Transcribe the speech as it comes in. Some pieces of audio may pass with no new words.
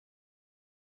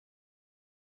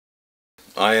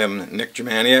I am Nick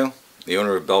Germanio, the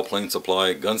owner of Belleplain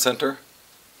Supply Gun Center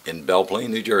in Belleplain,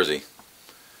 New Jersey.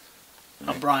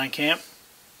 I'm Brian Camp,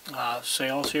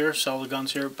 sales here, sell the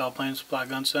guns here at Belleplain Supply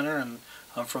Gun Center, and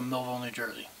I'm from Millville, New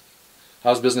Jersey.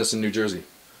 How's business in New Jersey?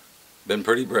 Been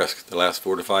pretty brisk. The last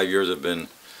 4 to 5 years have been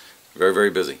very, very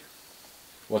busy.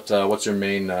 What's your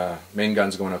main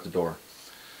guns going out the door?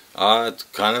 It's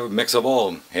kind of a mix of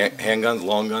all. Handguns,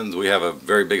 long guns. We have a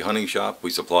very big hunting shop.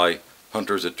 We supply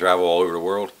hunters that travel all over the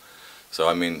world. So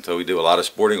we do a lot of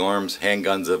sporting arms.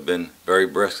 Handguns have been very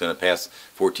brisk in the past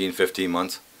 14, 15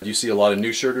 months. Do you see a lot of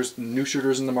new shooters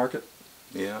in the market?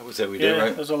 Yeah, I would say we do, Yeah,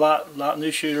 right? there's a lot of new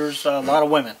shooters, a lot of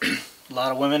women. A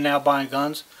lot of women now buying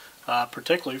guns,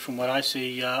 particularly from what I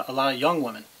see, a lot of young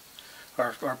women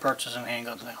are purchasing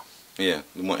handguns now. Yeah,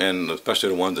 and especially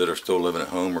the ones that are still living at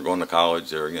home or going to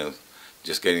college, they're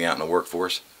just getting out in the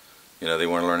workforce. They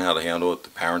want to learn how to handle it. The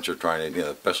parents are trying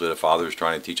to, especially the fathers,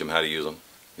 trying to teach them how to use them,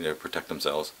 protect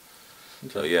themselves.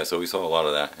 Okay. So we saw a lot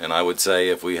of that. And I would say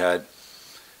if we had,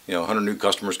 100 new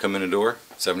customers come in the door,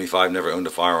 75 never owned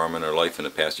a firearm in their life in the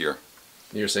past year.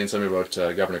 You were saying something about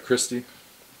Governor Christie.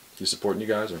 He's supporting you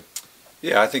guys, or?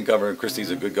 Yeah, I think Governor Christie's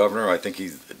a good governor. I think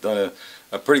he's done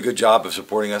a pretty good job of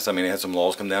supporting us. I mean, he had some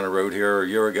laws come down the road here a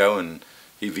year ago, and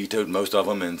he vetoed most of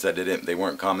them and said they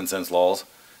weren't common sense laws.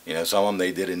 Some of them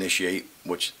they did initiate,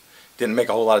 which didn't make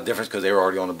a whole lot of difference because they were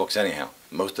already on the books anyhow.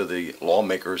 Most of the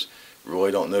lawmakers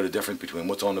really don't know the difference between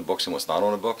what's on the books and what's not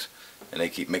on the books, and they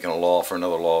keep making a law for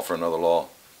another law for another law,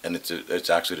 and it's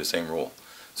actually the same rule.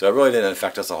 So it really didn't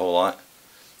affect us a whole lot.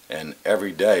 And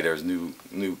every day there's new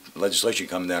legislation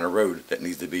coming down the road that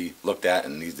needs to be looked at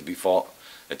and needs to be fought.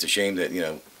 It's a shame that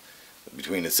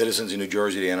between the citizens in New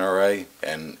Jersey, the NRA,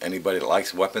 and anybody that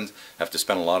likes weapons have to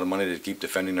spend a lot of money to keep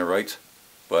defending their rights.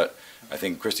 But I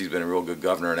think Christie's been a real good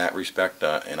governor in that respect,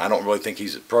 and I don't really think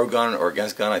he's pro-gun or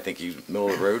against gun. I think he's middle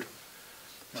of the road.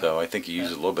 So I think he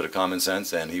uses a little bit of common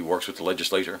sense, and he works with the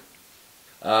legislature.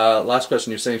 Last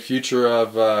question. You're saying future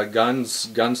of gun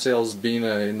sales being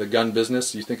in the gun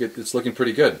business. You think it's looking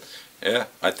pretty good? Yeah,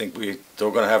 I think we're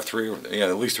still going to have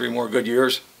at least 3 more good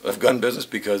years of gun business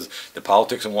because the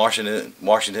politics in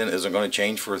Washington isn't going to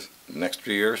change for the next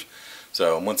 3 years.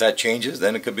 So once that changes,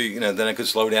 then it could be, then it could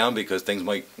slow down because things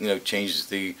might, change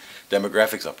the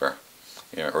demographics up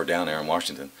there, or down there in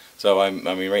Washington. So I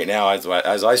mean, right now, as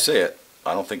I see it,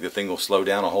 I don't think the thing will slow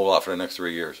down a whole lot for the next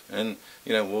 3 years. And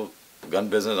gun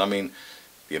business, I mean,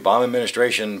 the Obama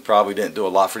administration probably didn't do a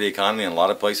lot for the economy in a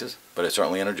lot of places, but it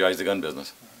certainly energized the gun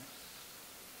business.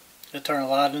 It turned a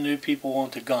lot of new people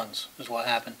onto guns, is what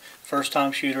happened.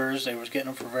 First-time shooters, they was getting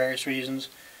them for various reasons,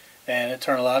 and it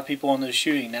turned a lot of people into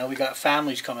shooting. Now we got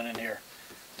families coming in here.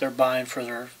 They're buying for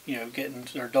their, getting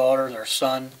their daughter, their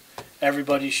son.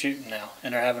 Everybody's shooting now,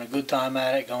 and they're having a good time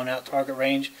at it, going out target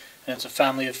range, and it's a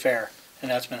family affair,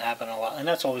 and that's been happening a lot, and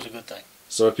that's always a good thing.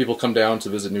 So if people come down to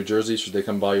visit New Jersey, should they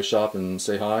come by your shop and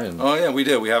say hi? Oh yeah, we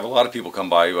do. We have a lot of people come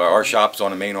by. Our shop's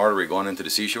on the main artery going into the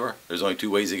seashore. There's only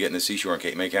 2 ways to get in the seashore in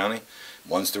Cape May County.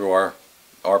 One's through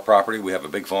our property. We have a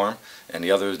big farm, and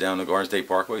the other is down the Garden State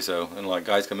Parkway. So, and like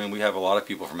guys come in, we have a lot of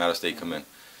people from out of state come in.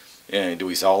 And do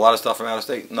we sell a lot of stuff from out of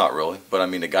state? Not really. But I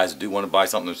mean, the guys that do want to buy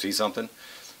something or see something,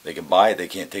 they can buy it. They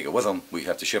can't take it with them. We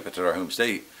have to ship it to their home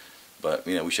state. But,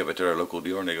 we ship it to our local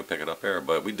dealer and they go pick it up there.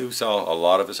 But we do sell a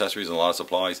lot of accessories and a lot of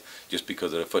supplies just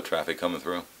because of the foot traffic coming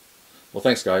through. Well,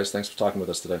 thanks, guys. Thanks for talking with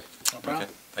us today. No problem.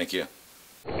 Okay. Thank you.